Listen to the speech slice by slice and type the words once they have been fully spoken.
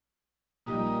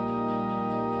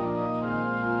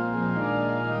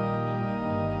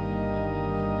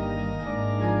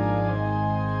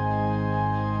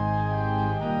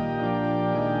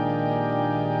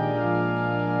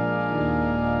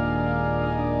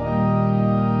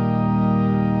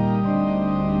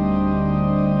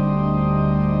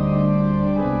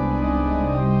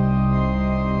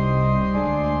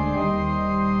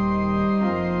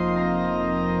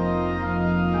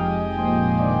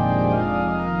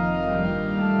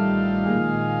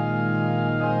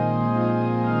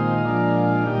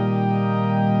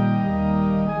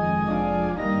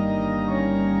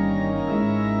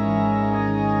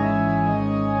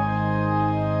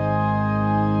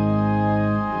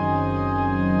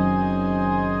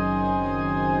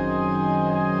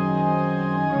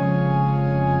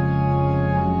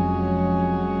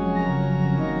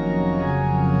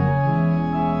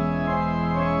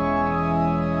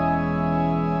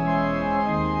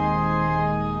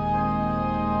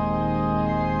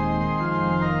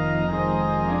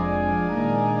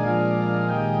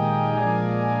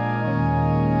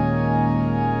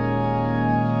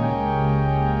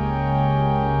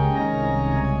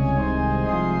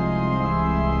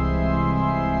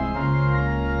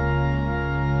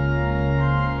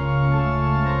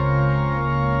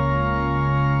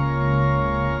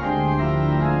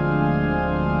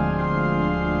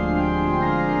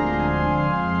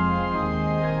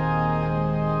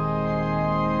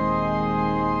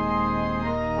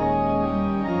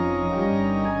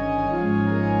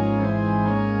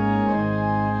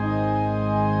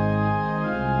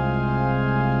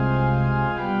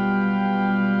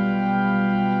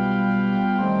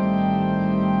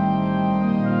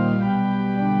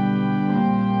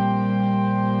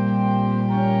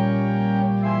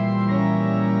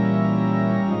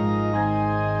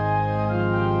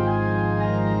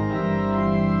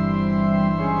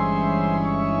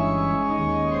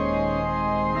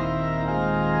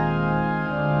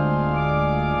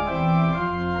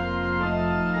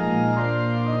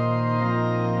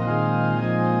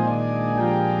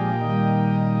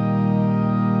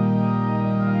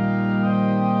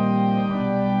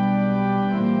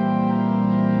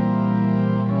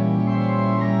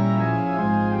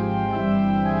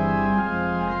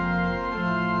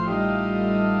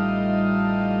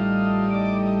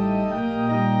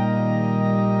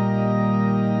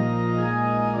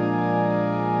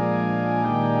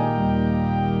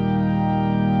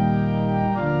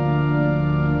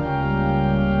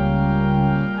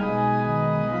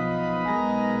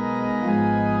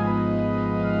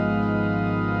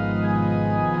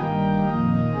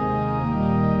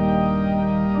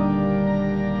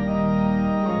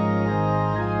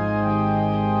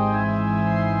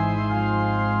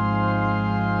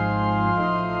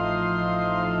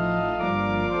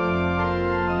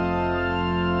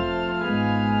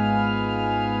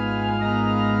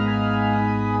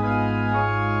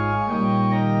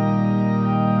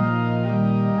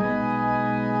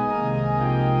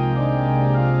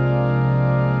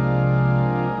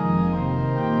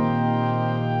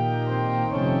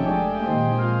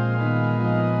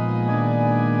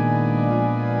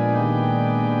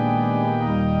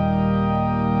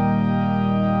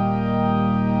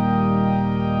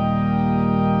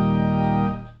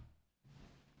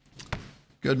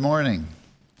Good morning.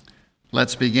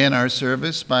 Let's begin our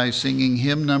service by singing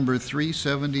hymn number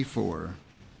 374.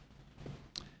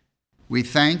 We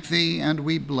thank thee and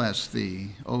we bless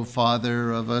thee, O Father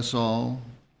of us all,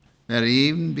 that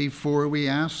even before we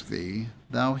ask thee,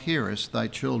 thou hearest thy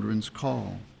children's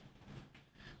call.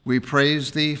 We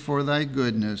praise thee for thy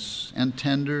goodness and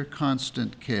tender,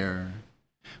 constant care.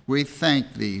 We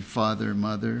thank thee, Father,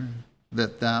 Mother,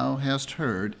 that thou hast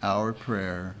heard our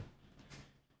prayer.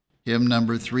 Hymn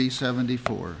number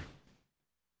 374.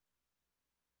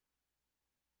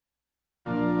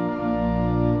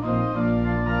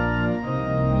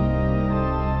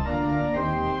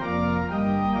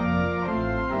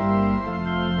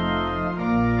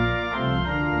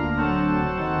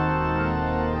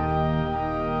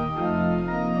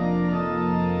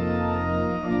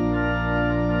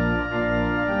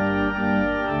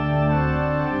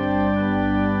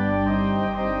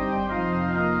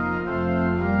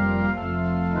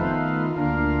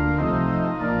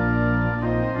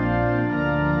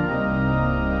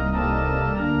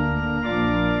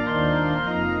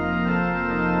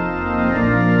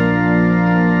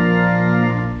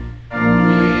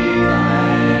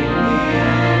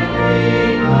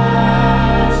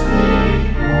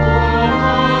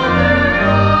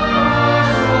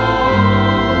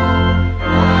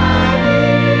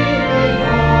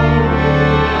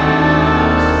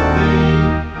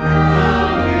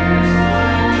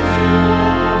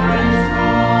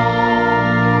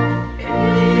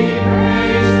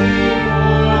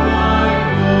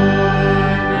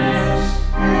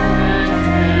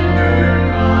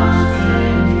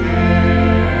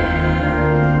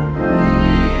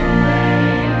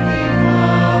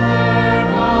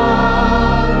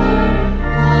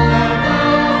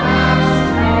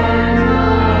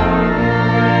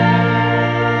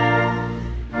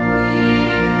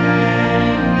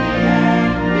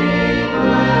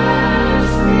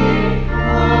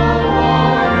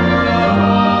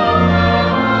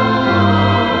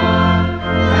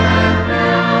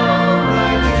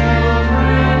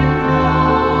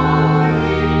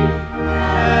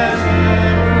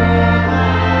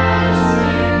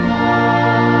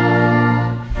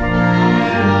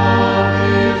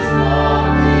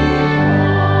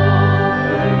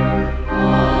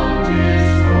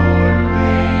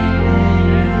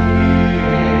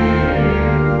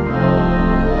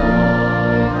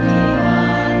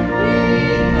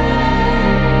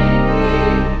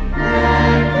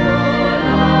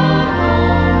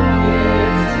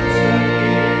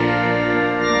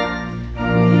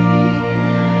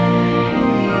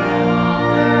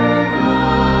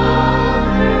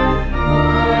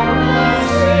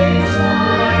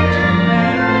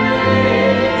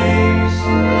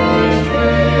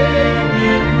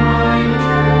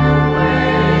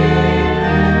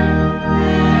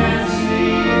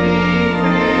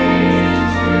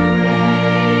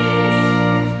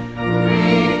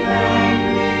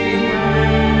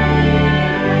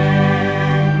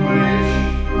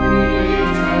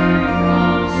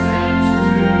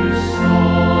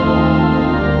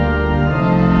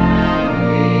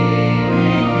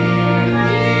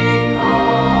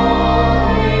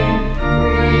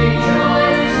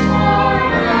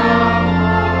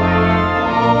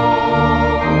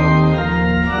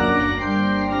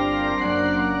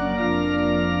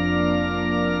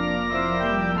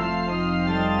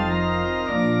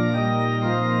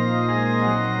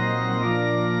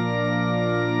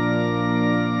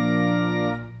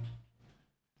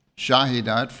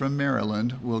 Shahidat from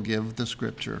Maryland will give the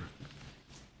scripture.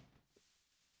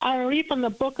 I read from the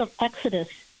book of Exodus,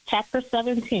 chapter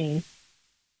 17.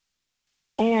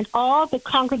 And all the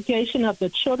congregation of the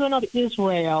children of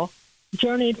Israel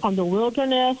journeyed from the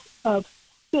wilderness of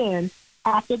Sin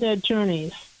after their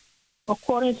journeys,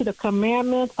 according to the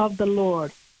commandment of the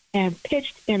Lord, and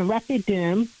pitched in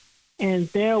Rephidim, and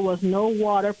there was no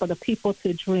water for the people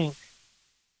to drink.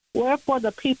 Wherefore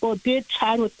the people did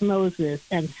chide with Moses,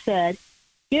 and said,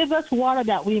 Give us water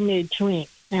that we may drink.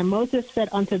 And Moses said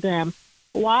unto them,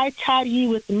 Why chide ye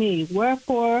with me?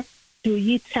 Wherefore do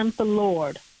ye tempt the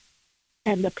Lord?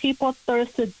 And the people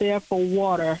thirsted there for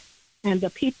water. And the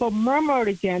people murmured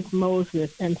against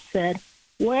Moses, and said,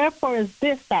 Wherefore is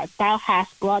this that thou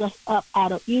hast brought us up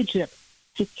out of Egypt,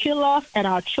 to kill us and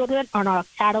our children and our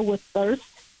cattle with thirst?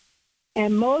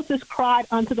 And Moses cried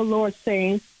unto the Lord,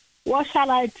 saying, What shall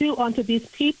I do unto these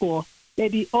people? They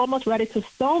be almost ready to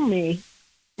stone me.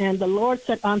 And the Lord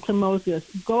said unto Moses,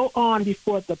 Go on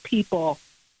before the people,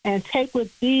 and take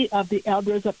with thee of the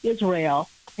elders of Israel,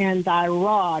 and thy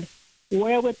rod,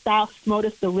 wherewith thou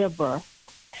smotest the river.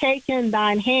 Take in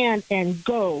thine hand, and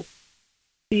go.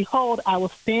 Behold, I will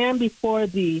stand before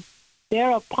thee,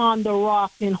 there upon the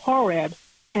rock in Horeb,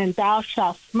 and thou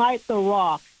shalt smite the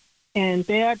rock, and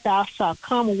there thou shalt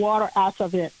come water out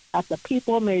of it, that the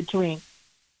people may drink.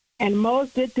 And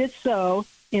Moses did so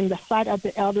in the sight of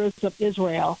the elders of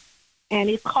Israel, and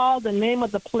he called the name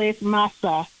of the place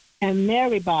Massah and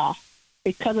Meribah,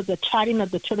 because of the chiding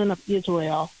of the children of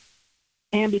Israel,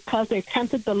 and because they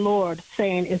tempted the Lord,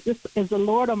 saying, Is the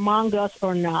Lord among us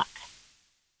or not?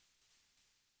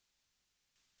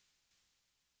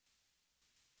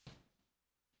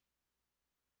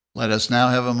 Let us now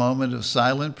have a moment of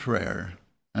silent prayer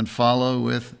and follow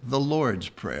with the Lord's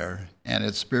Prayer and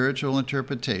its spiritual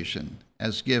interpretation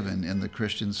as given in the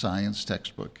Christian Science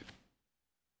textbook.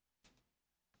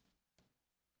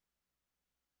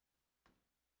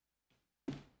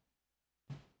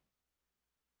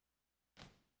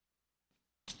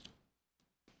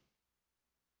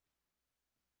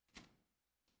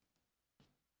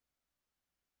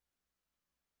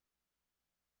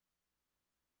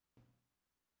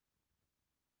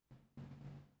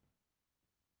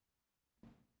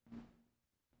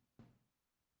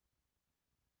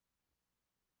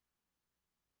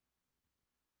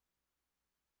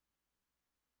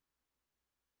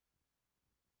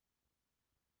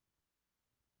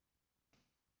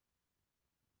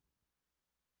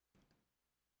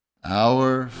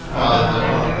 Our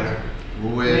Father,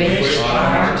 which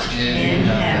art in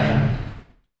heaven,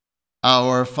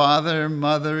 our Father,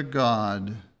 Mother,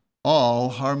 God, all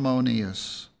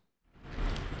harmonious,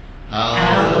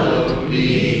 hallowed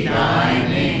be thy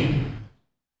name.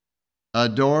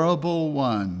 Adorable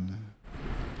One,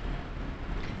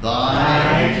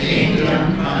 thy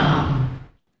kingdom come.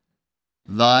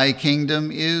 Thy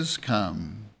kingdom is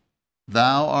come.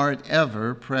 Thou art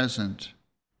ever present.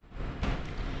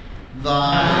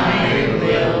 Thy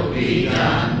will be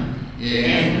done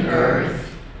in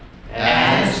earth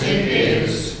as it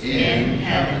is in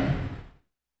heaven.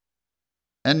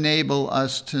 Enable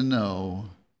us to know,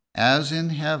 as in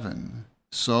heaven,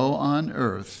 so on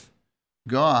earth,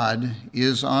 God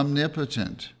is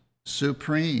omnipotent,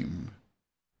 supreme.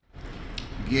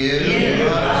 Give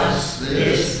us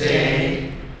this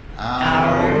day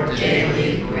our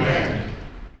daily bread.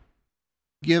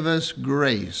 Give us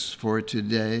grace for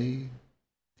today.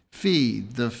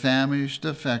 Feed the famished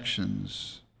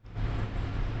affections.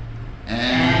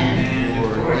 And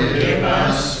forgive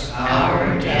us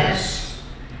our debts,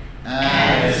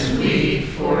 as we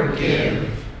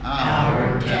forgive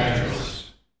our debtors.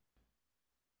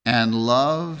 And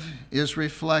love is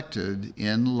reflected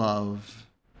in love.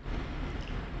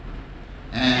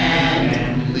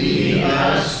 And lead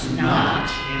us not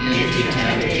into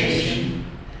temptation,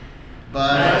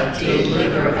 but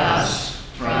deliver us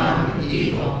from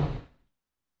evil.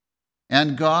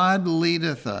 And God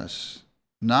leadeth us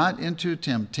not into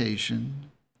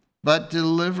temptation, but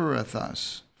delivereth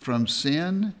us from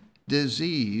sin,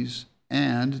 disease,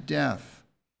 and death.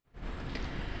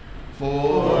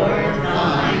 For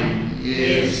thine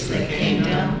is the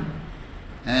kingdom,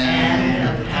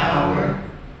 and the power,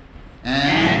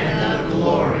 and the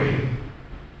glory,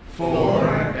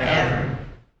 forever.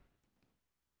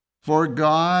 For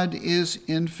God is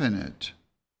infinite,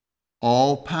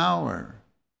 all power,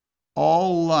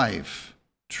 all life,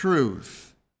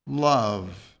 truth,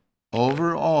 love,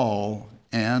 over all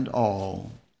and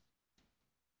all.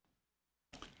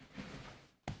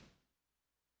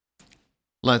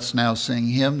 Let's now sing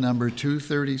hymn number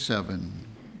 237.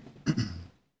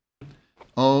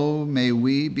 Oh, may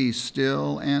we be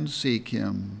still and seek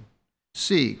him,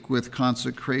 seek with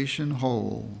consecration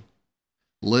whole,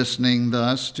 listening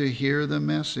thus to hear the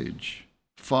message,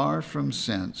 far from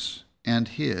sense and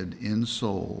hid in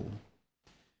soul.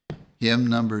 Hymn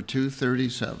number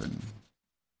 237.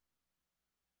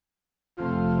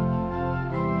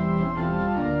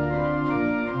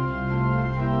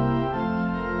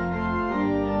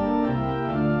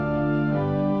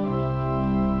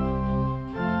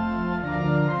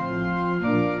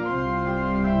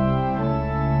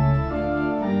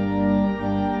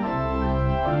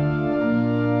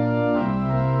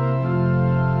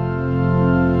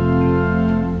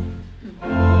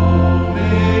 Oh,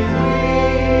 may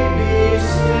we be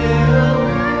still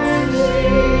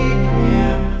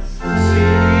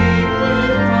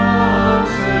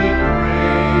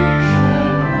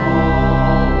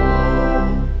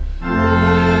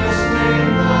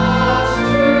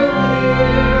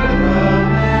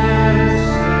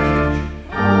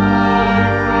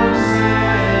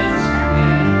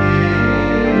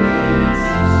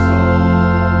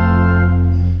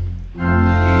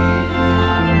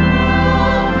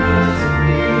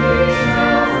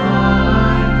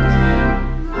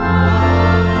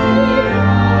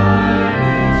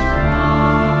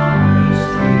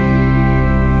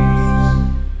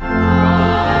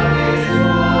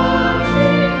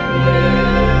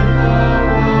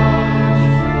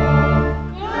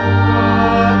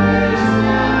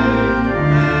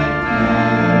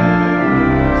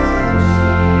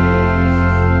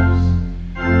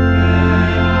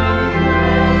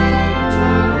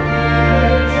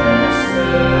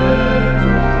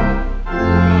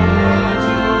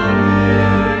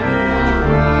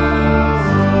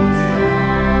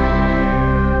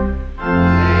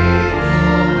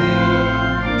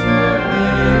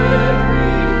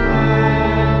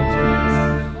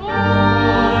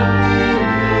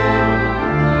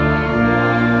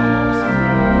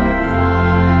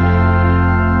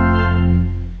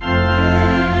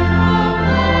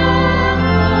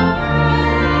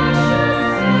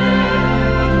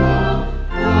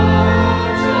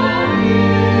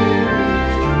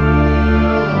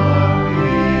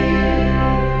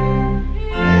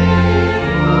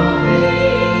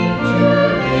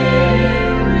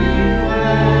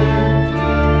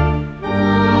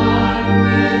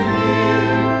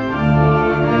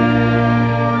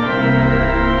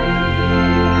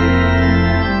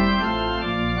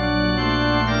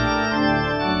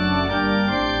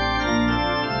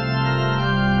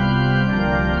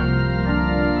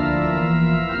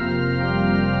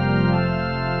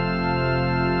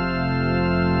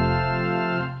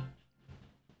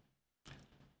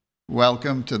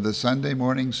Welcome to the Sunday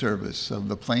morning service of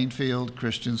the Plainfield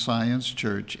Christian Science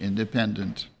Church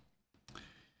Independent.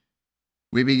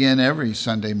 We begin every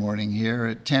Sunday morning here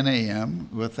at 10 a.m.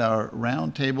 with our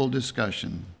roundtable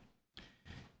discussion.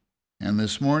 And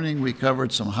this morning we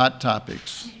covered some hot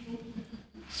topics.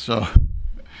 So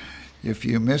if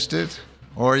you missed it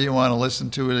or you want to listen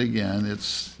to it again,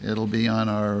 it'll be on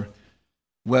our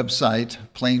website,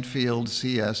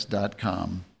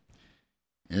 plainfieldcs.com.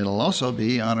 It'll also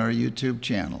be on our YouTube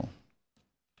channel.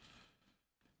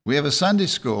 We have a Sunday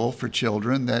school for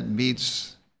children that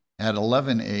meets at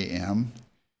 11 a.m.,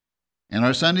 and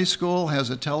our Sunday school has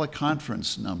a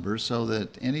teleconference number so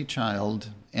that any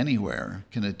child anywhere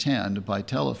can attend by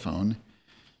telephone.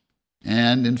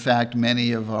 And in fact,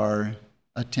 many of our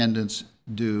attendants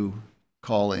do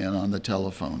call in on the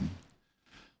telephone.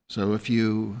 So if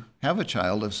you have a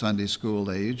child of Sunday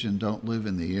school age and don't live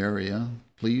in the area,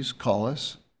 please call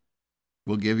us.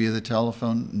 We'll give you the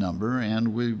telephone number,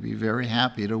 and we'd be very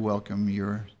happy to welcome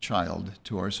your child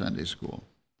to our Sunday school.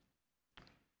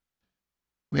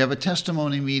 We have a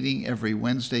testimony meeting every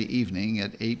Wednesday evening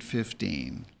at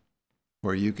 8:15,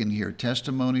 where you can hear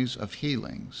testimonies of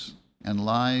healings and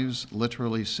lives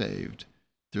literally saved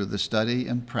through the study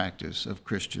and practice of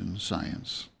Christian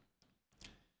Science.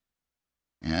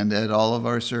 And at all of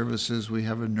our services, we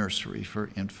have a nursery for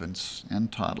infants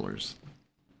and toddlers.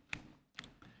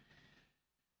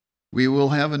 We will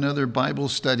have another Bible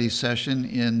study session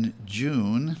in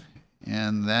June,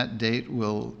 and that date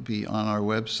will be on our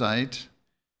website.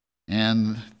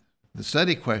 And the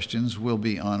study questions will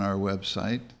be on our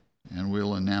website, and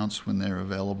we'll announce when they're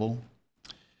available.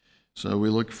 So we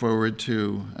look forward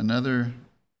to another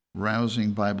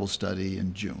rousing Bible study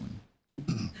in June.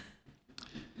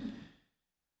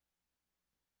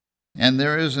 And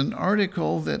there is an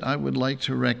article that I would like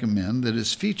to recommend that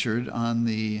is featured on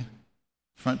the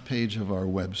front page of our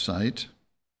website.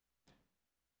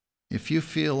 If you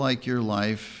feel like your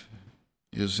life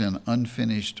is an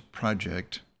unfinished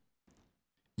project,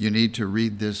 you need to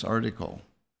read this article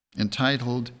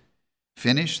entitled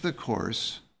 "Finish the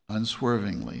Course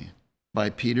Unswervingly"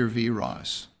 by Peter V.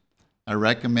 Ross. I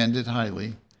recommend it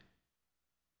highly.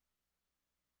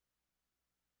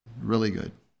 Really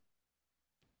good.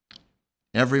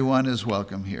 Everyone is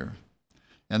welcome here.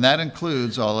 And that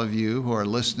includes all of you who are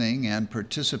listening and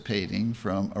participating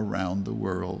from around the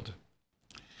world.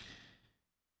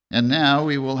 And now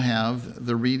we will have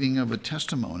the reading of a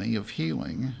testimony of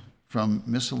healing from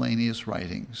Miscellaneous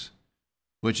Writings,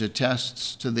 which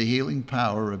attests to the healing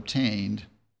power obtained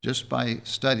just by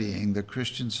studying the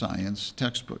Christian Science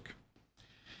textbook.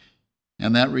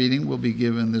 And that reading will be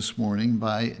given this morning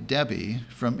by Debbie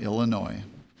from Illinois.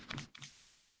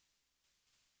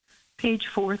 Page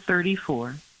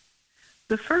 434.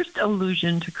 The first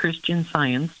allusion to Christian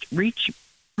Science reached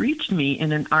me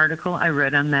in an article I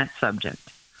read on that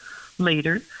subject.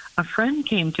 Later, a friend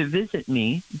came to visit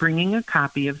me, bringing a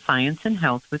copy of Science and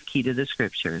Health with Key to the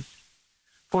Scriptures.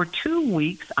 For 2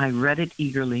 weeks, I read it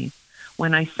eagerly,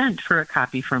 when I sent for a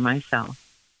copy for myself.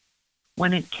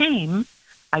 When it came,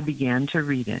 I began to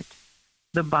read it.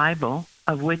 The Bible,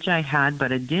 of which I had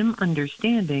but a dim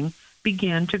understanding,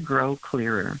 began to grow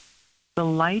clearer. The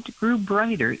light grew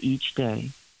brighter each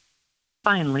day.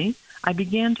 Finally, I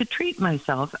began to treat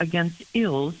myself against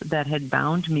ills that had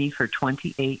bound me for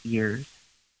 28 years.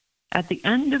 At the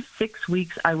end of 6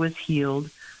 weeks, I was healed,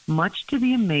 much to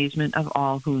the amazement of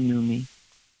all who knew me.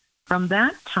 From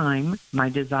that time, my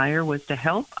desire was to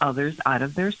help others out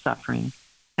of their suffering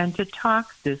and to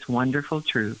talk this wonderful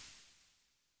truth.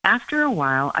 After a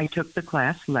while, I took the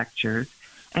class lectures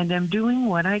and am doing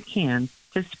what I can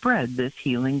to spread this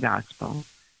healing gospel.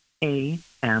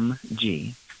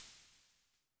 AMG.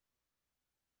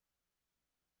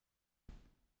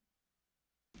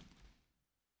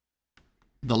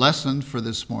 The lesson for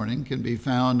this morning can be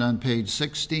found on page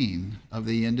 16 of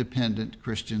the Independent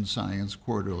Christian Science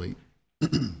Quarterly.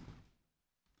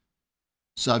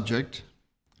 Subject: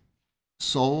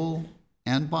 Soul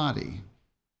and Body.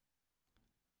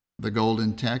 The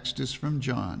golden text is from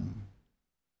John.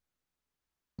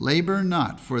 Labor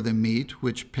not for the meat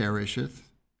which perisheth,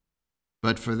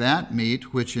 but for that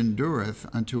meat which endureth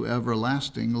unto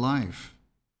everlasting life,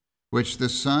 which the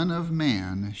Son of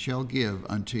Man shall give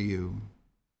unto you.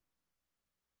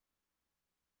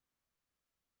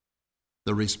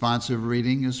 The responsive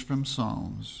reading is from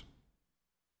Psalms.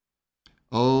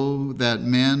 Oh, that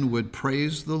men would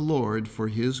praise the Lord for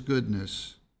his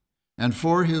goodness and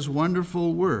for his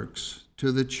wonderful works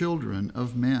to the children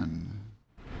of men.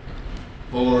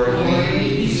 For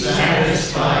he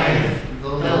satisfieth the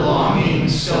longing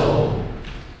soul,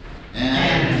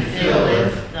 and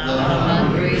filleth the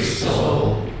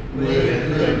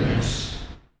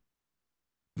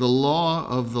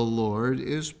of the Lord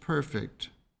is perfect,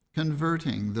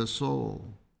 converting the soul.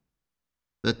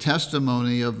 The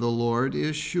testimony of the Lord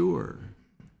is sure,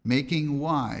 making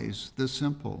wise the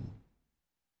simple.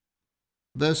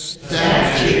 The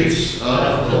statutes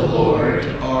of the Lord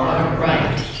are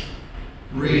right,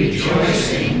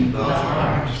 rejoicing the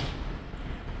heart.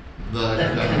 The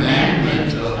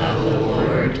commandment of the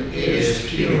Lord is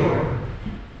pure,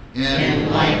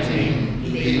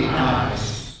 enlightening the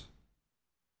eyes.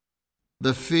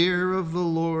 The fear of the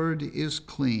Lord is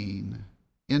clean,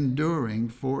 enduring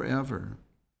forever.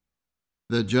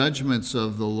 The judgments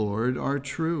of the Lord are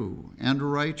true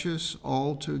and righteous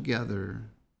altogether.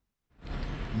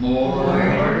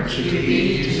 More to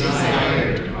be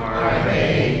desired are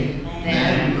they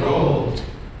than gold,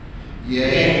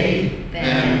 yea,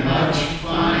 than much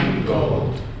fine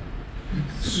gold,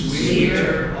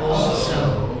 sweeter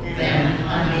also than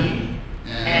honey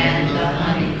and the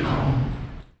honeycomb.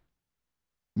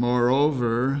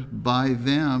 Moreover, by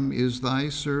them is thy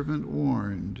servant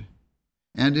warned,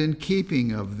 and in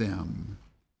keeping of them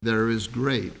there is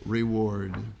great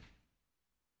reward.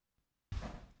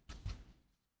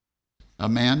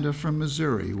 Amanda from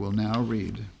Missouri will now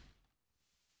read.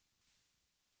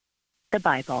 The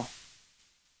Bible.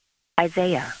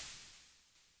 Isaiah.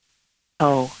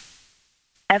 Oh,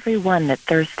 every one that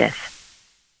thirsteth,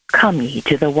 come ye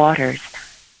to the waters,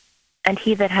 and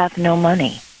he that hath no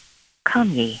money,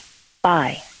 come ye,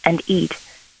 buy and eat.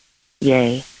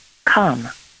 Yea, come,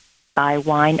 buy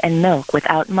wine and milk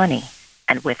without money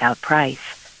and without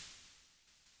price.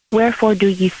 Wherefore do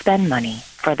ye spend money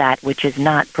for that which is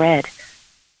not bread,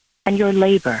 and your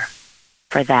labor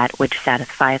for that which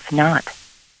satisfieth not?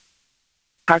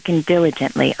 Hearken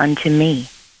diligently unto me,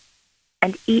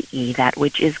 and eat ye that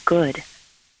which is good,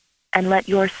 and let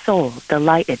your soul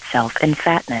delight itself in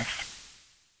fatness.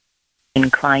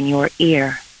 Incline your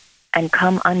ear, and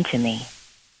come unto me.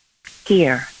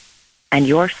 Hear, and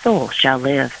your soul shall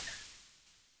live,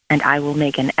 and I will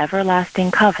make an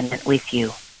everlasting covenant with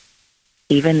you,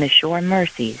 even the sure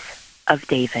mercies of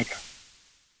David.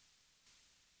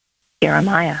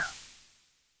 Jeremiah.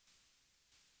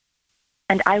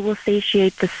 And I will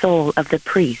satiate the soul of the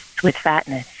priests with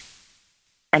fatness,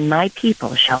 and my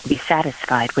people shall be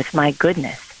satisfied with my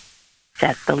goodness,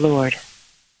 saith the Lord.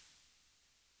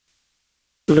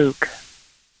 Luke.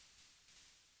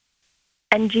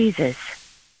 And Jesus,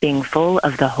 being full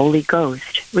of the Holy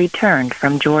Ghost, returned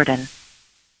from Jordan.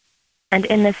 And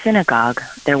in the synagogue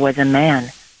there was a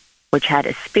man, which had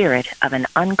a spirit of an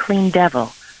unclean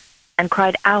devil, and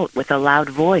cried out with a loud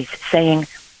voice, saying,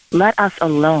 Let us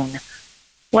alone.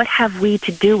 What have we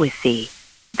to do with thee,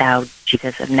 thou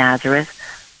Jesus of Nazareth?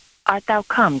 Art thou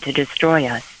come to destroy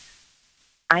us?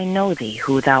 I know thee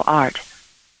who thou art,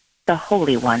 the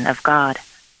Holy One of God.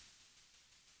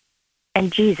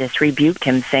 And Jesus rebuked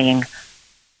him, saying,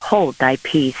 Hold thy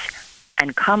peace,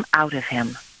 and come out of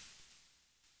him.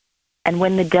 And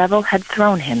when the devil had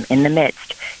thrown him in the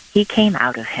midst, he came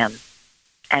out of him,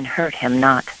 and hurt him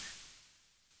not.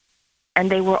 And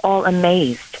they were all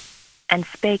amazed, and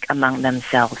spake among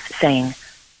themselves, saying,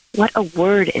 What a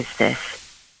word is this?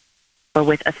 For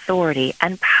with authority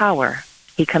and power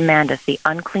he commandeth the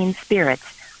unclean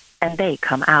spirits, and they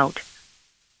come out.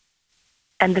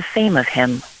 And the fame of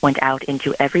him went out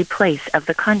into every place of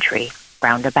the country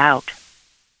round about.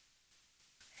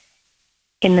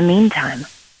 In the meantime,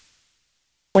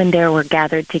 when there were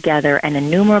gathered together an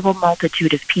innumerable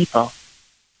multitude of people,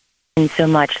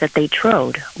 insomuch that they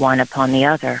trode one upon the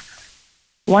other,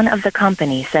 one of the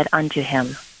company said unto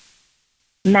him,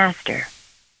 Master,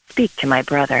 speak to my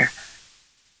brother,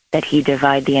 that he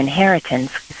divide the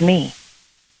inheritance with me.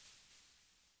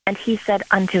 And he said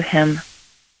unto him,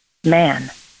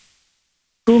 Man,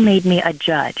 who made me a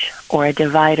judge or a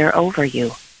divider over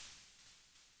you?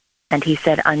 And he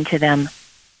said unto them,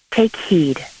 Take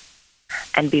heed,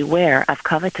 and beware of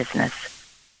covetousness.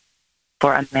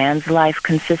 For a man's life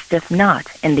consisteth not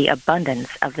in the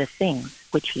abundance of the things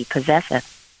which he possesseth.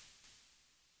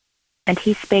 And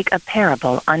he spake a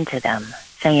parable unto them,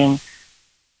 saying,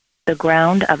 The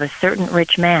ground of a certain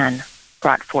rich man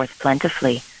brought forth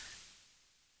plentifully.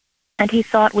 And he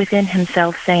thought within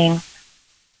himself, saying,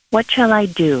 What shall I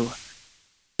do,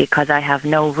 because I have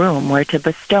no room where to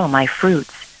bestow my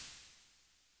fruits?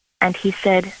 And he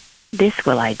said, This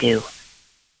will I do.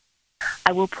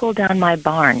 I will pull down my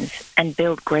barns and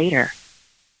build greater,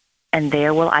 and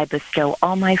there will I bestow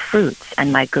all my fruits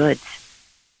and my goods.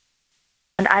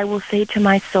 And I will say to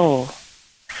my soul,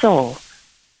 Soul,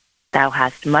 thou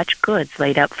hast much goods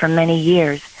laid up for many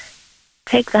years.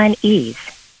 Take thine ease,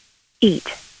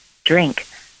 eat, drink,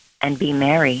 and be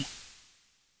merry.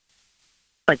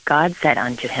 But God said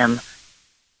unto him,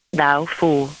 Thou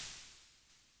fool,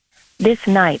 this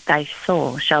night thy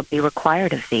soul shall be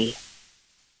required of thee.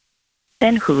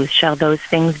 Then whose shall those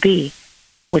things be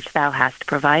which thou hast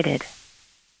provided?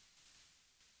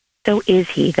 So is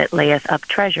he that layeth up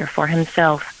treasure for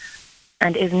himself,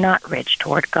 and is not rich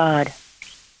toward God.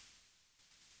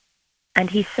 And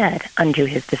he said unto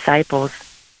his disciples,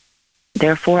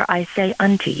 Therefore I say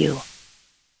unto you,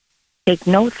 take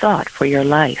no thought for your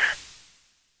life,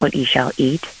 what ye shall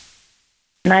eat,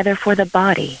 neither for the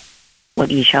body,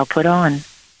 what ye shall put on.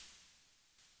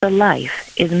 The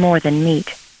life is more than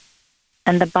meat,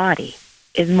 and the body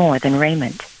is more than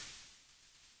raiment.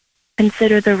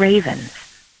 Consider the ravens,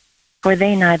 for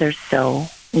they neither sow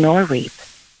nor reap,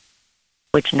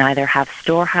 which neither have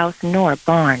storehouse nor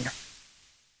barn,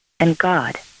 and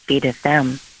God feedeth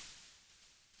them.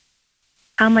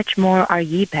 How much more are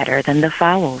ye better than the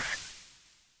fowls?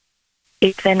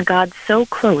 If then God so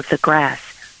clothe the grass,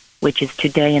 which is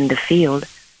today in the field,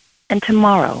 and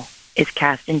tomorrow is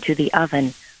cast into the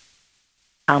oven,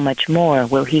 how much more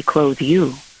will he clothe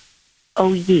you,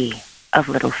 O ye of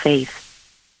little faith?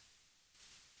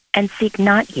 And seek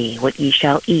not ye what ye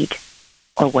shall eat,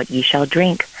 or what ye shall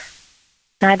drink,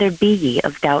 neither be ye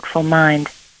of doubtful mind.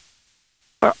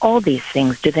 For all these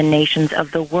things do the nations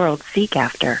of the world seek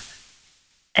after,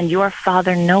 and your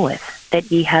Father knoweth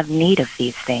that ye have need of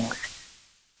these things.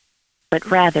 But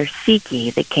rather seek ye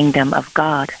the kingdom of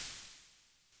God,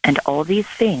 and all these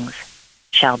things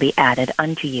shall be added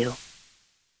unto you.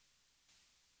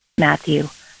 Matthew.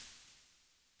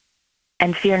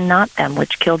 And fear not them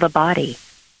which kill the body,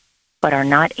 but are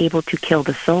not able to kill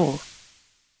the soul,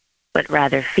 but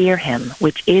rather fear him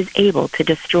which is able to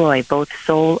destroy both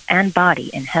soul and body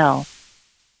in hell.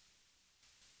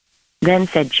 Then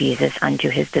said Jesus unto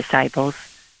his disciples,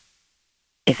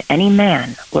 If any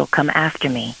man will come after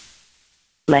me,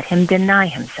 let him deny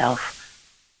himself,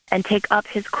 and take up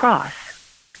his cross,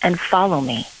 and follow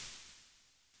me.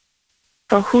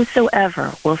 For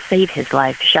whosoever will save his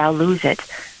life shall lose it,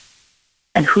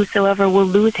 and whosoever will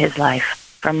lose his life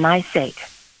for my sake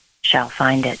shall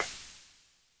find it.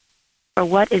 For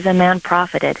what is a man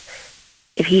profited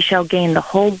if he shall gain the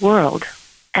whole world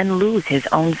and lose his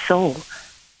own soul?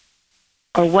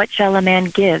 Or what shall a man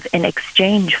give in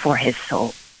exchange for his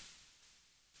soul?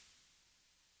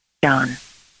 John.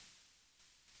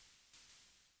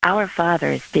 Our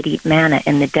fathers did eat manna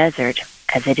in the desert,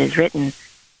 as it is written,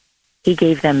 He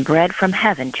gave them bread from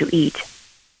heaven to eat.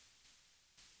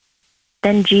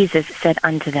 Then Jesus said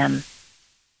unto them,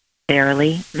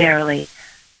 Verily, verily,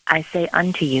 I say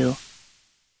unto you,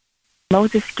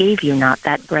 Moses gave you not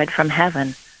that bread from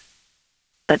heaven,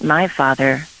 but my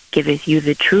Father giveth you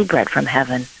the true bread from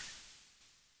heaven.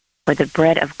 For the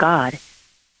bread of God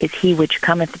is he which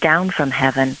cometh down from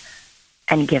heaven,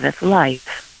 and giveth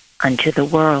life unto the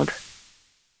world.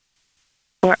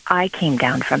 For I came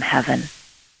down from heaven,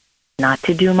 not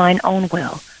to do mine own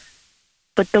will,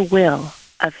 but the will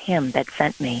of him that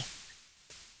sent me.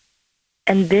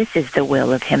 And this is the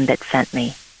will of him that sent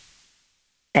me,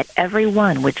 that every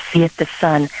one which seeth the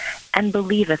Son and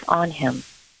believeth on him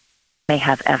may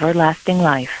have everlasting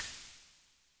life,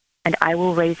 and I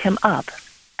will raise him up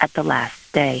at the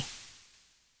last day.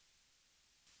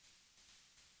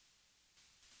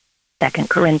 2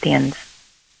 Corinthians.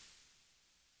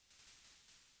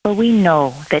 For we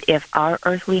know that if our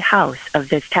earthly house of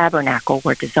this tabernacle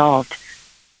were dissolved,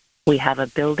 we have a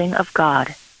building of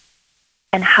God,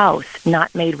 an house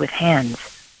not made with hands,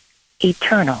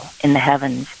 eternal in the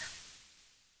heavens.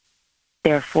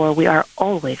 Therefore we are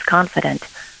always confident,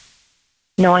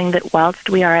 knowing that whilst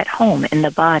we are at home in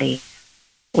the body,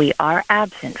 we are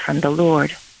absent from the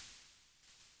Lord.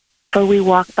 For we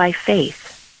walk by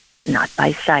faith, not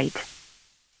by sight.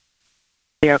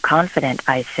 We are confident,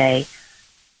 I say,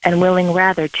 and willing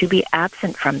rather to be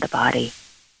absent from the body,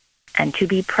 and to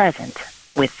be present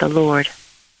with the Lord.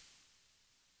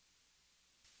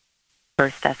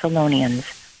 1 Thessalonians.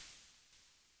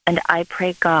 And I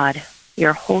pray God,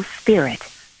 your whole spirit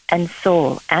and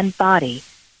soul and body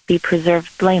be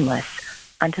preserved blameless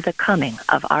unto the coming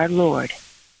of our Lord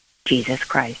Jesus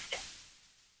Christ.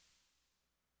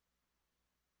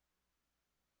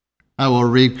 I will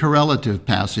read correlative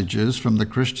passages from the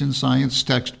Christian Science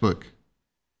textbook,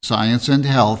 Science and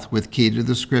Health with Key to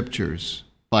the Scriptures,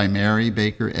 by Mary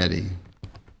Baker Eddy.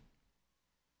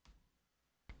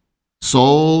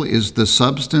 Soul is the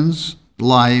substance,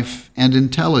 life, and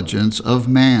intelligence of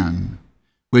man,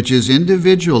 which is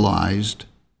individualized,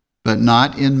 but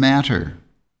not in matter.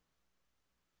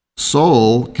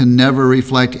 Soul can never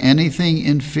reflect anything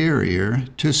inferior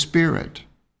to spirit.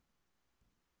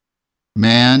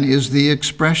 Man is the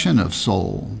expression of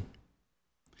soul.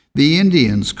 The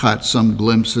Indians caught some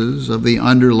glimpses of the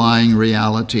underlying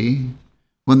reality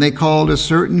when they called a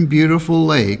certain beautiful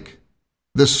lake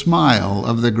the smile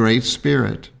of the Great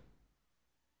Spirit.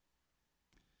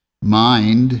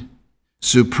 Mind,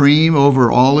 supreme over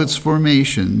all its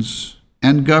formations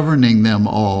and governing them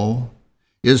all,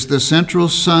 is the central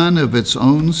sun of its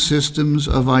own systems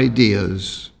of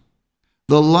ideas,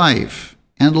 the life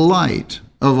and light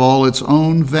of all its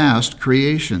own vast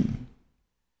creation.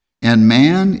 And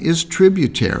man is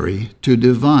tributary to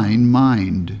divine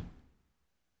mind.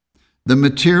 The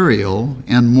material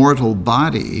and mortal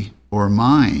body, or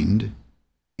mind,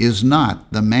 is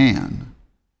not the man.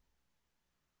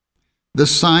 The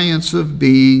science of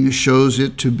being shows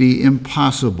it to be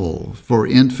impossible for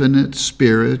infinite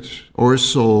spirit or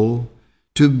soul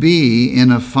to be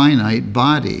in a finite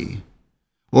body,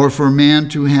 or for man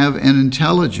to have an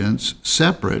intelligence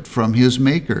separate from his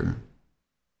Maker.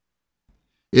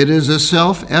 It is a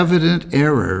self-evident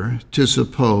error to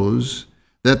suppose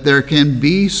that there can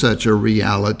be such a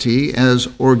reality as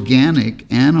organic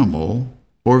animal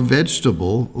or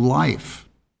vegetable life,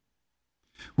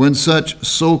 when such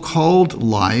so-called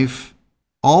life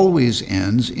always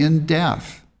ends in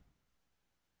death.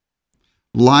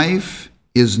 Life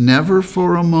is never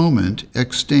for a moment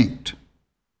extinct.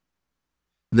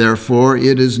 Therefore,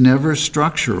 it is never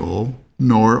structural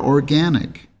nor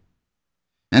organic,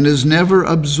 and is never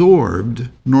absorbed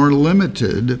nor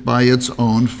limited by its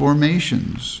own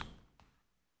formations.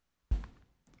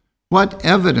 What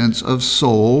evidence of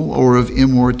soul or of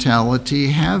immortality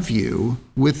have you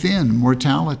within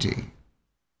mortality?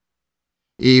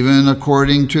 Even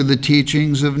according to the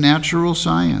teachings of natural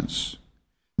science,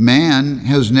 man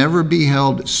has never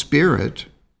beheld spirit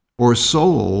or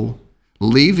soul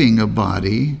leaving a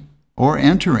body or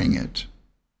entering it.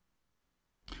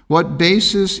 What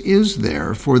basis is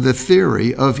there for the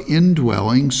theory of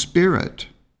indwelling spirit,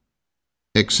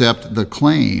 except the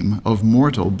claim of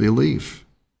mortal belief?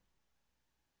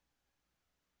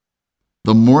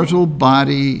 The mortal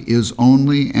body is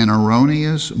only an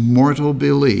erroneous mortal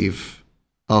belief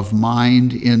of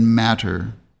mind in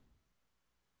matter.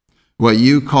 What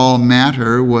you call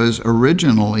matter was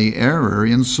originally error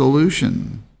in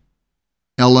solution,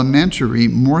 elementary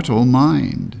mortal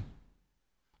mind,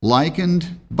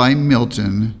 likened by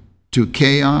Milton to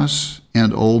chaos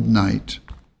and old night.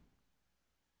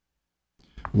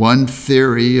 One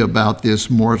theory about this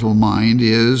mortal mind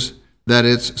is that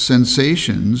its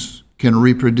sensations can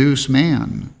reproduce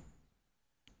man,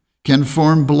 can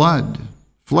form blood,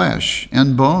 flesh,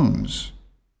 and bones.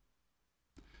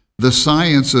 The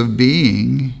science of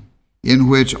being, in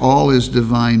which all is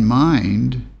divine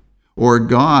mind, or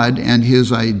God and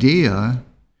his idea,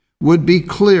 would be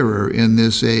clearer in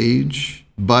this age,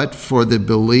 but for the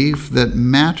belief that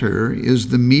matter is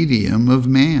the medium of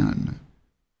man,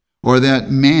 or that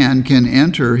man can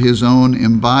enter his own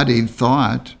embodied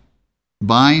thought,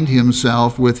 bind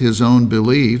himself with his own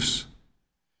beliefs,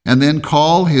 and then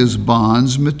call his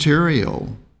bonds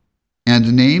material,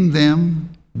 and name them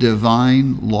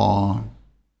divine law.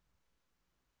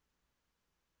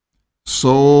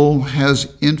 Soul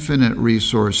has infinite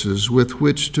resources with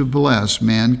which to bless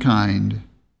mankind,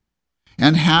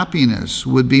 and happiness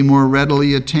would be more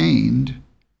readily attained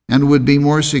and would be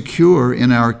more secure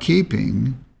in our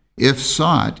keeping if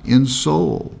sought in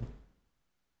soul.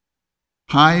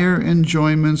 Higher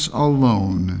enjoyments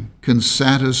alone can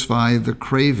satisfy the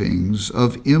cravings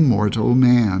of immortal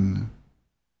man.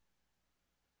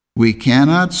 We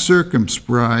cannot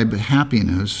circumscribe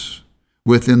happiness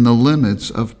within the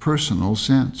limits of personal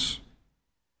sense.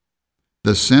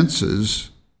 The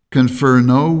senses confer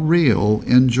no real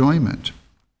enjoyment.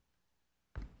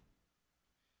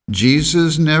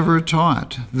 Jesus never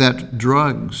taught that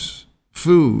drugs,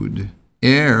 food,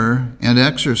 air, and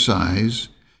exercise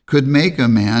could make a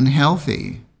man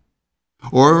healthy,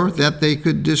 or that they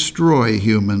could destroy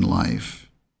human life.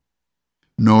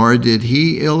 Nor did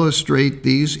he illustrate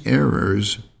these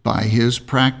errors by his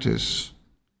practice.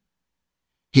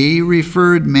 He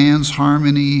referred man's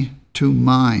harmony to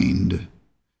mind,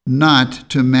 not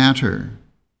to matter,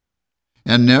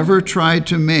 and never tried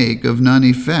to make of none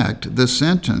effect the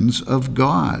sentence of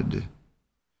God,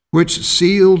 which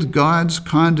sealed God's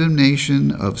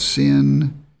condemnation of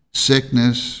sin,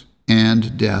 sickness,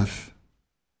 and death.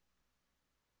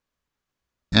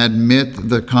 Admit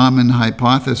the common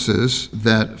hypothesis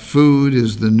that food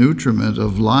is the nutriment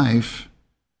of life,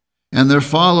 and there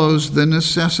follows the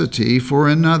necessity for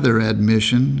another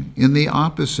admission in the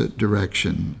opposite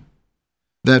direction,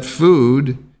 that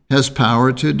food has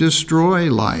power to destroy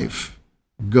life,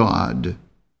 God,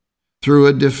 through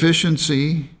a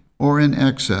deficiency or an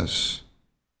excess,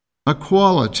 a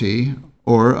quality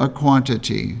or a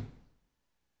quantity.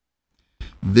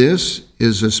 This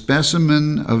is a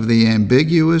specimen of the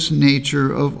ambiguous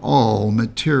nature of all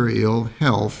material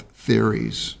health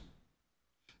theories.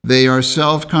 They are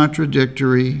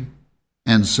self-contradictory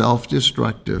and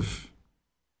self-destructive,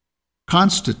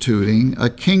 constituting a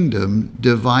kingdom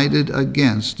divided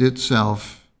against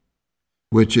itself,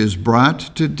 which is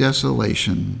brought to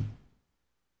desolation.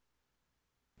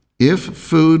 If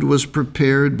food was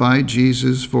prepared by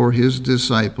Jesus for his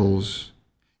disciples,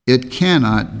 it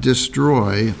cannot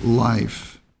destroy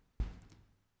life.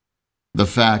 The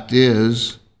fact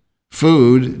is,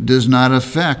 food does not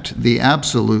affect the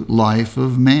absolute life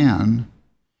of man,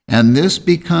 and this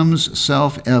becomes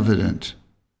self-evident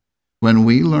when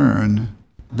we learn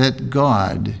that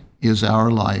God is our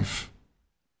life.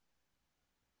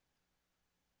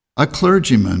 A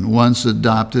clergyman once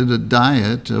adopted a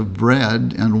diet of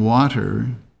bread and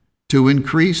water to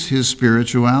increase his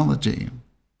spirituality.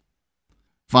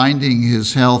 Finding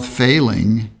his health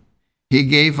failing, he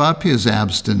gave up his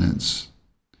abstinence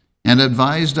and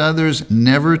advised others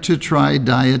never to try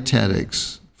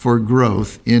dietetics for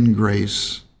growth in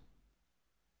grace.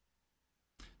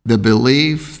 The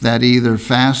belief that either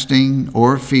fasting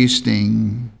or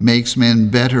feasting makes men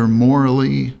better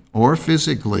morally or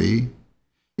physically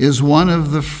is one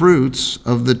of the fruits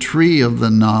of the tree of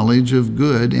the knowledge of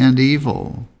good and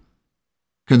evil,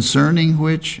 concerning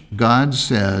which God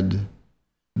said,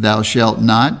 "Thou shalt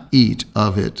not eat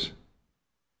of it."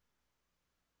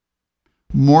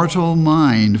 Mortal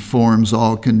mind forms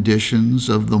all conditions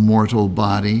of the mortal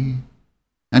body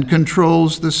and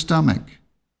controls the stomach,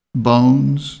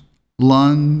 bones,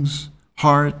 lungs,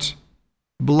 heart,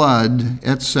 blood,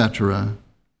 etc.,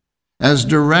 as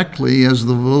directly as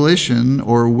the volition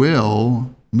or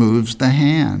will moves the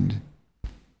hand.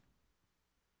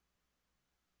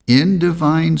 In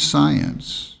divine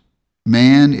science,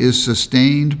 man is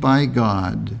sustained by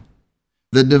God,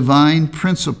 the divine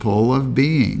principle of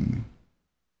being.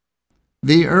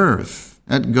 The earth,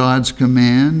 at God's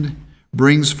command,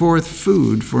 brings forth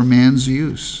food for man's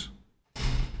use.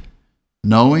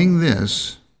 Knowing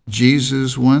this,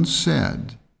 Jesus once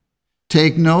said,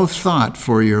 "Take no thought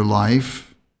for your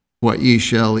life, what ye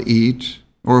shall eat,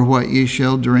 or what ye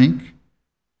shall drink,"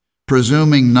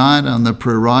 presuming not on the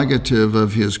prerogative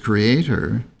of his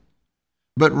Creator,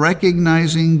 but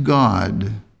recognizing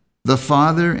God, the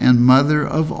Father and Mother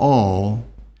of all,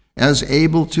 as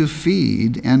able to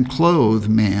feed and clothe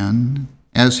man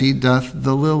as he doth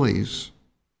the lilies.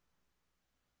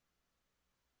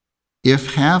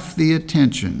 If half the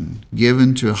attention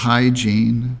given to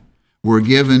hygiene were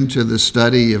given to the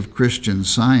study of Christian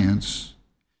Science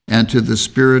and to the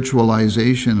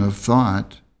spiritualization of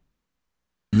thought,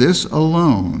 this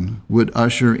alone would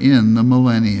usher in the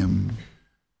millennium.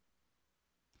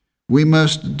 We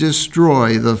must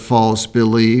destroy the false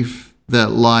belief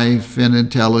that life and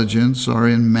intelligence are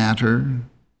in matter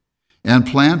and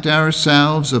plant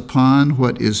ourselves upon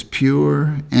what is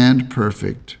pure and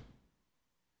perfect.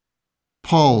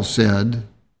 Paul said,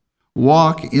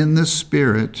 "Walk in the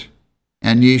Spirit,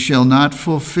 and ye shall not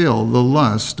fulfill the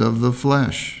lust of the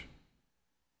flesh."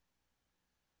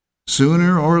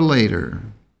 Sooner or later,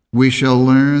 we shall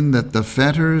learn that the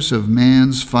fetters of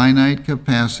man's finite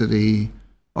capacity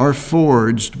are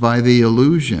forged by the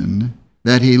illusion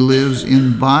that he lives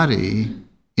in body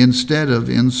instead of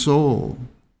in soul,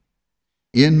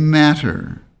 in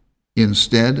matter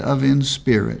instead of in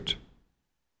spirit.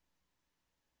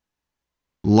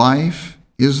 Life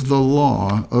is the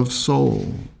law of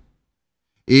soul,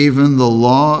 even the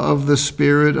law of the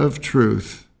Spirit of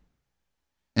truth,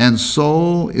 and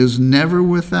soul is never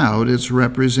without its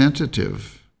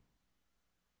representative.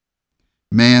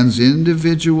 Man's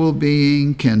individual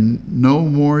being can no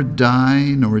more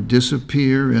die nor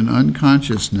disappear in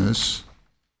unconsciousness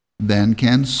than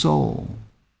can soul,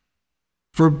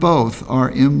 for both are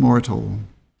immortal.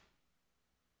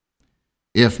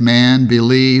 If man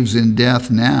believes in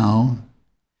death now,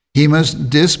 he must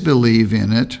disbelieve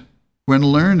in it when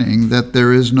learning that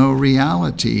there is no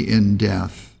reality in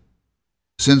death,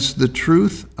 since the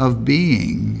truth of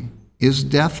being is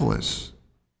deathless.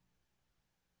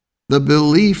 The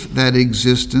belief that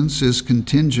existence is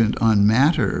contingent on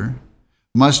matter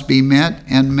must be met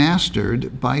and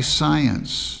mastered by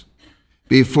science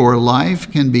before life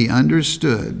can be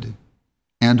understood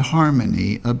and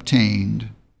harmony obtained.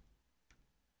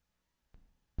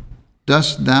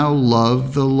 Dost thou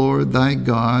love the Lord thy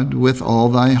God with all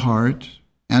thy heart,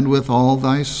 and with all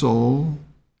thy soul,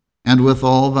 and with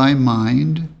all thy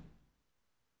mind?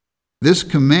 This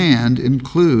command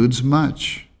includes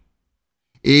much,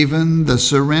 even the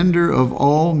surrender of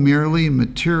all merely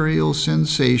material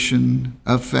sensation,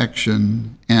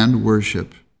 affection, and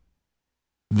worship.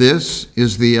 This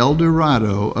is the El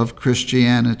Dorado of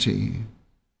Christianity.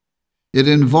 It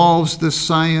involves the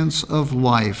science of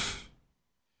life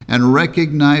and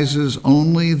recognizes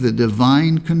only the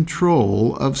divine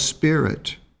control of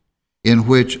spirit, in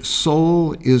which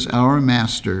soul is our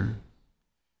master,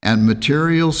 and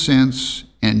material sense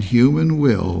and human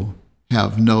will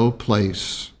have no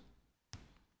place.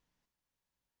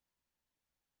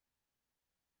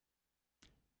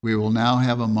 We will now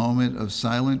have a moment of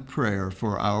silent prayer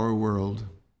for our world.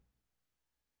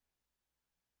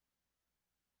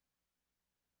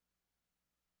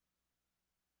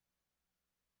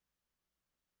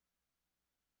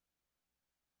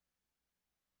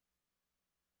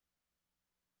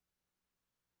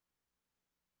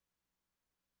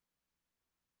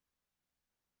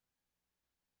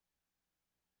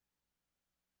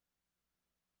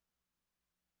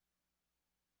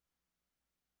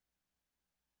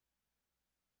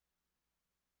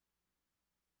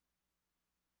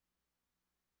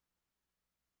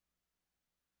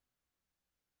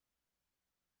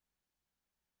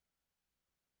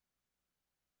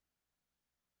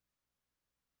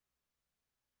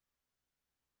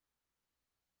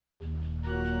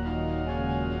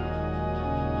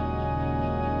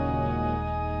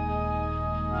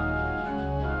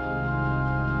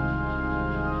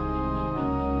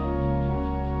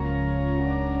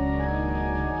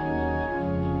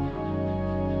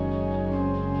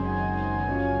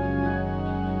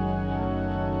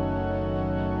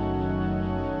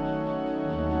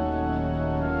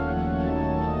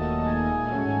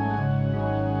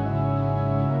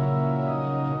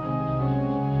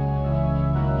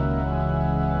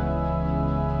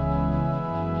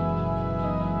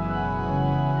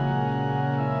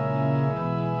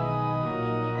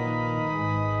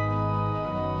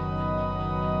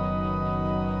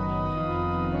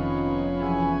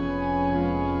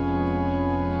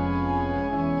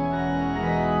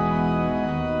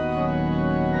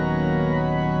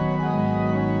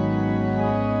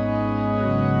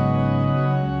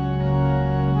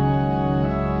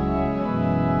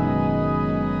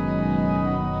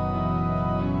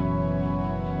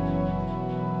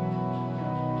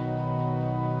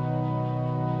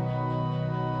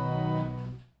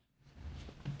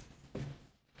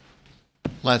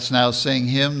 Let's now sing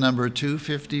hymn number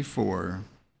 254.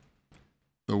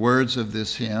 The words of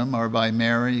this hymn are by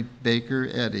Mary Baker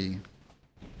Eddy.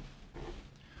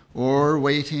 O'er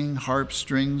waiting harp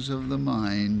strings of the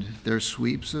mind there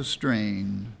sweeps a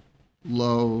strain,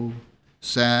 low,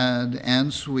 sad,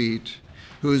 and sweet,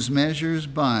 whose measures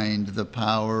bind the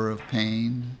power of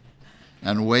pain,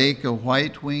 and wake a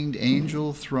white-winged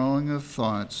angel throng of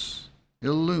thoughts,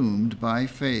 illumed by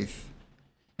faith,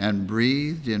 and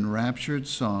breathed in raptured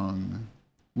song,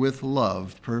 with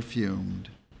love perfumed.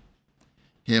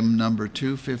 Hymn number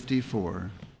 254.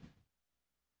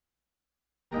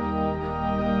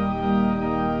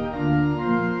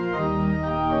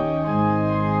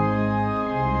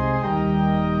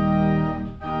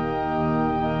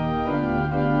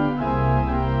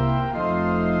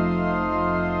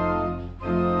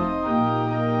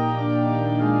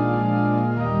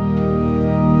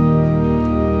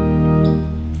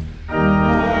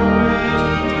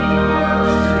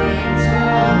 Strings of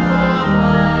the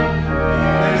mind,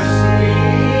 their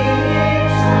sweet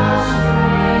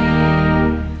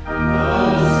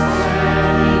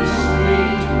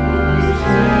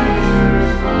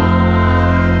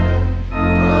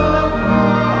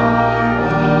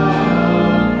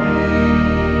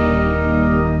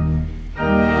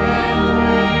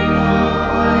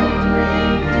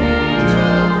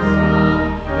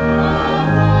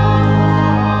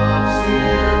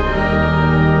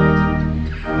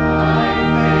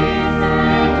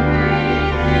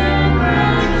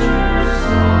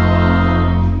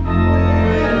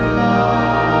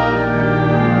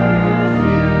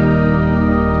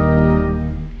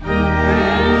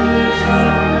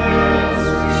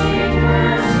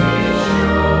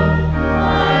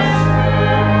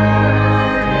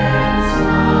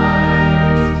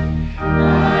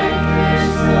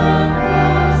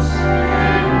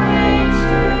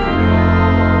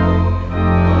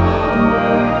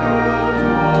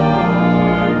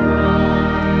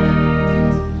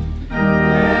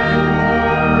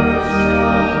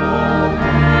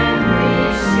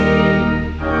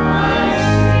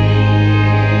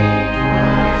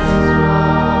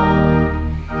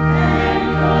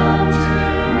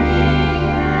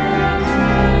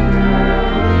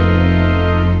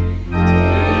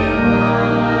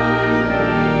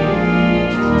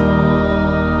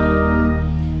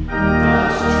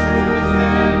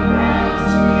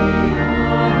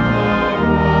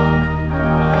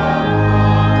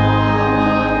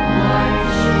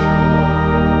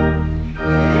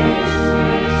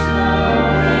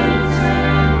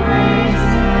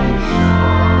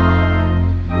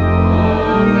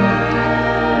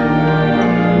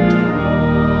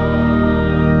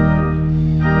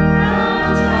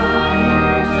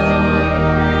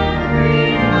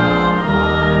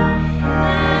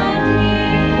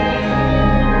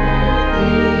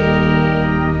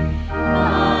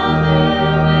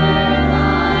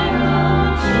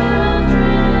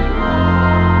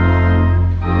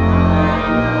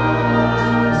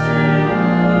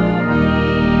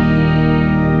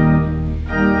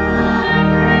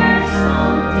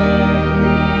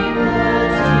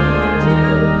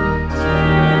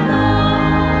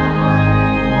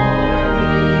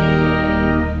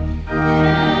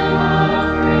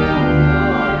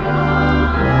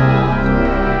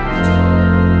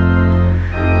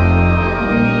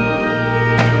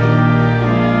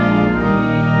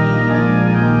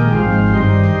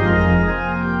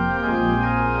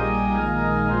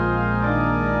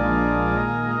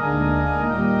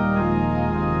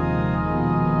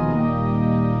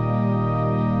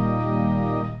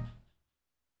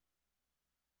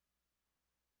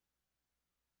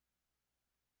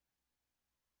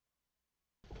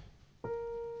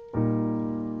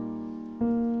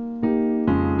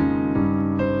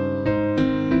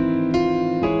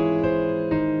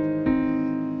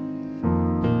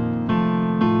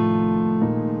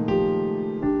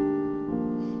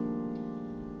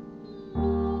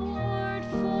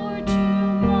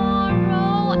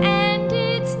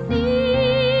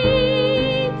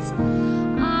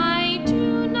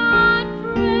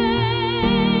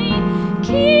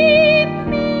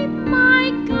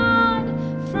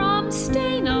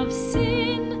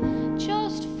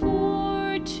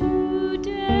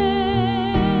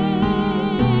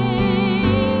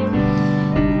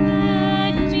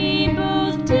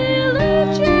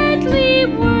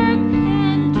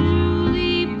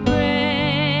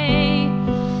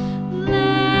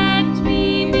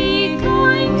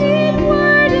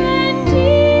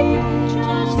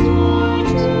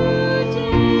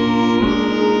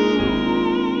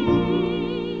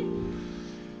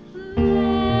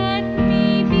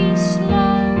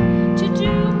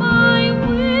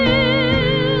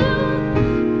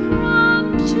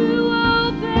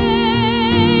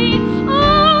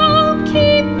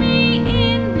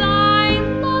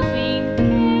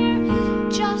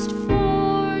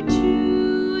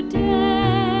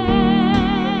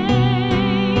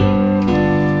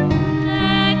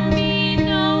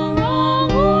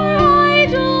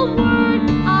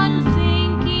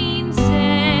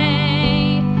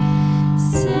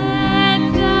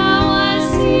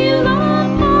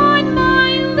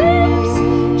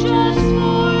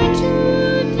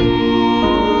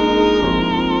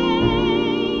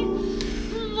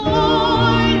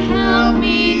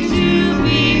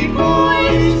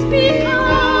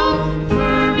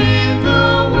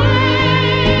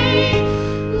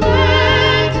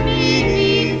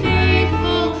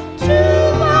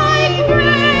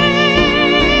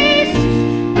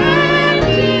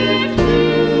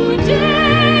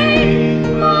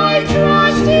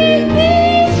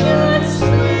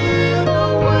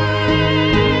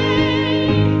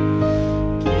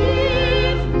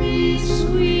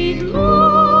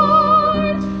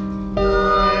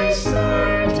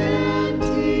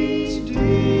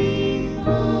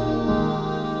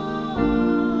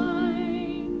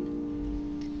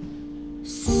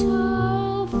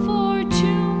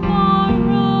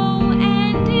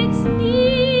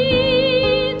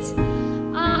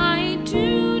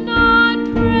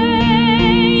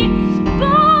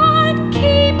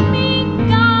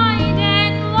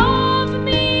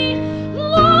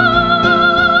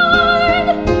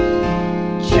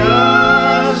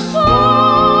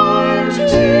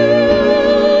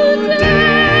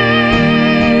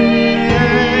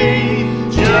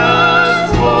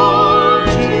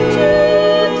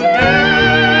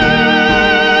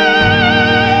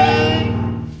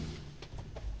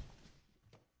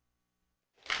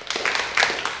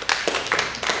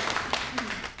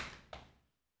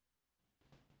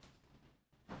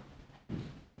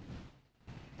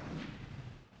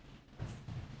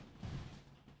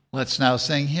Let's now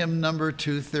sing hymn number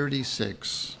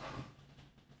 236.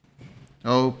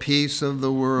 O peace of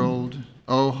the world,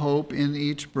 O hope in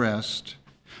each breast,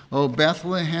 O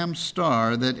Bethlehem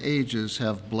star that ages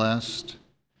have blessed,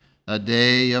 a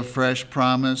day of fresh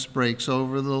promise breaks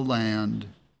over the land.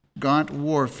 Gaunt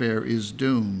warfare is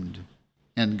doomed,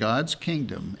 and God's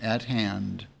kingdom at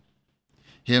hand.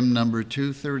 Hymn number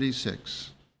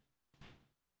 236.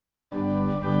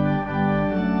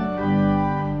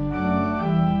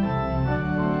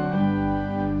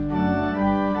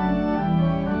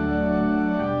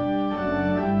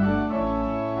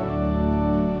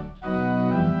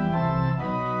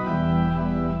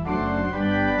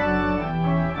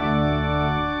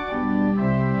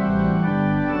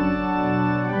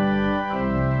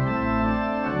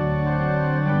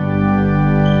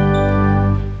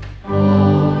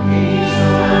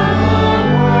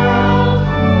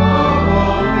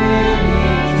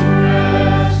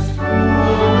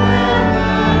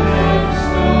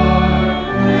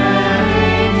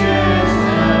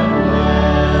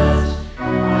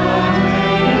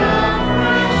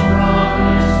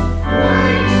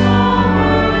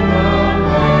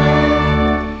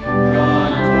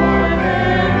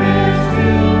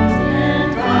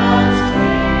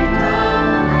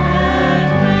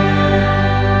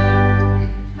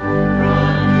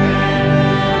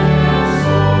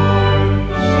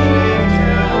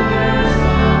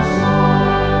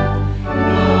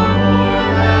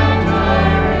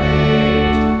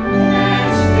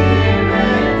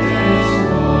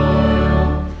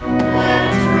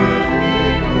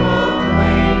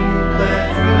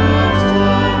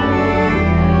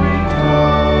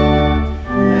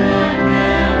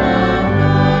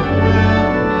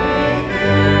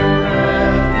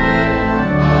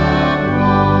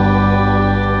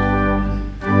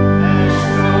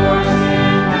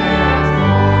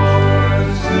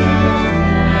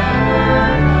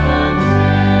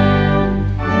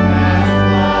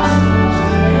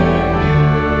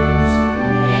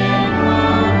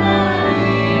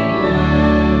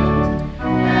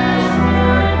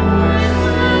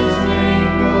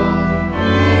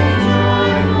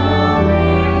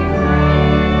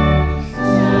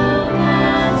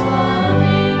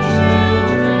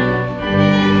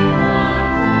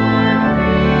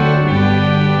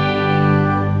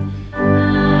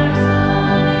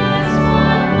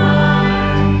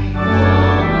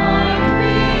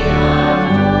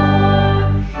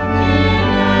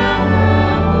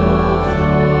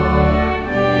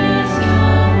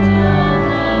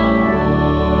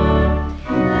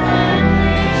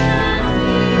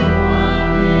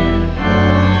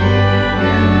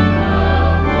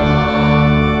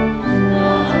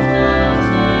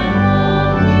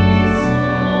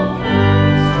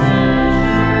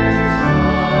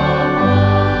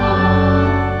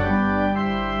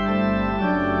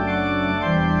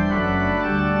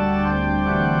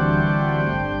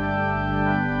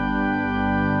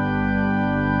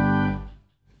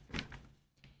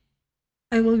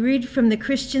 I will read from the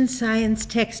Christian Science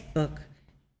textbook,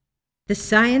 the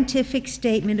scientific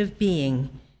statement of being,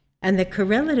 and the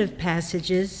correlative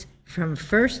passages from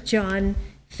 1 John,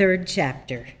 3rd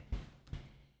chapter.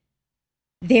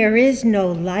 There is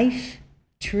no life,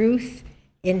 truth,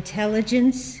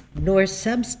 intelligence, nor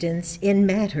substance in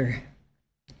matter.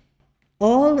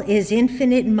 All is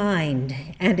infinite mind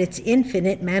and its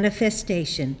infinite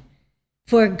manifestation,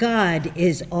 for God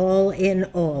is all in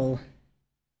all.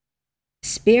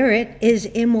 Spirit is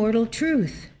immortal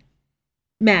truth.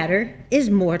 Matter is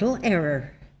mortal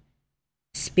error.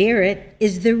 Spirit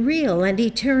is the real and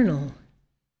eternal.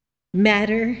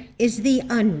 Matter is the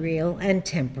unreal and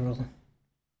temporal.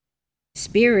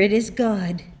 Spirit is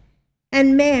God,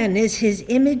 and man is his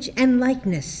image and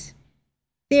likeness.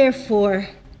 Therefore,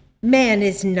 man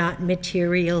is not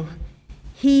material.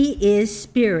 He is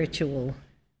spiritual.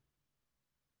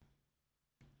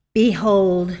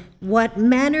 Behold, what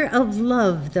manner of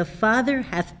love the Father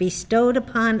hath bestowed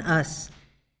upon us,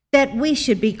 that we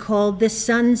should be called the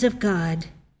sons of God.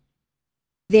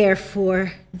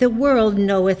 Therefore, the world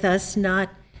knoweth us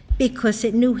not, because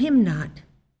it knew him not.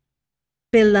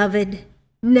 Beloved,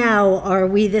 now are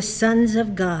we the sons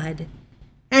of God,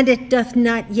 and it doth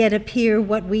not yet appear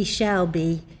what we shall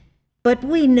be, but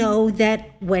we know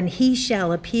that when he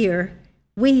shall appear,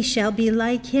 we shall be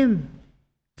like him,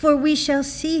 for we shall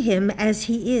see him as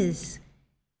he is.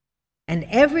 And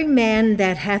every man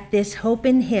that hath this hope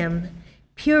in him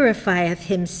purifieth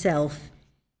himself,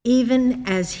 even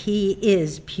as he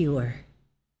is pure.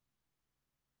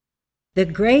 The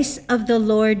grace of the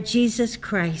Lord Jesus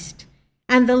Christ,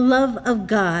 and the love of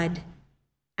God,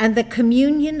 and the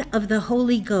communion of the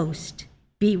Holy Ghost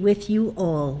be with you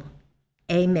all.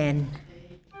 Amen.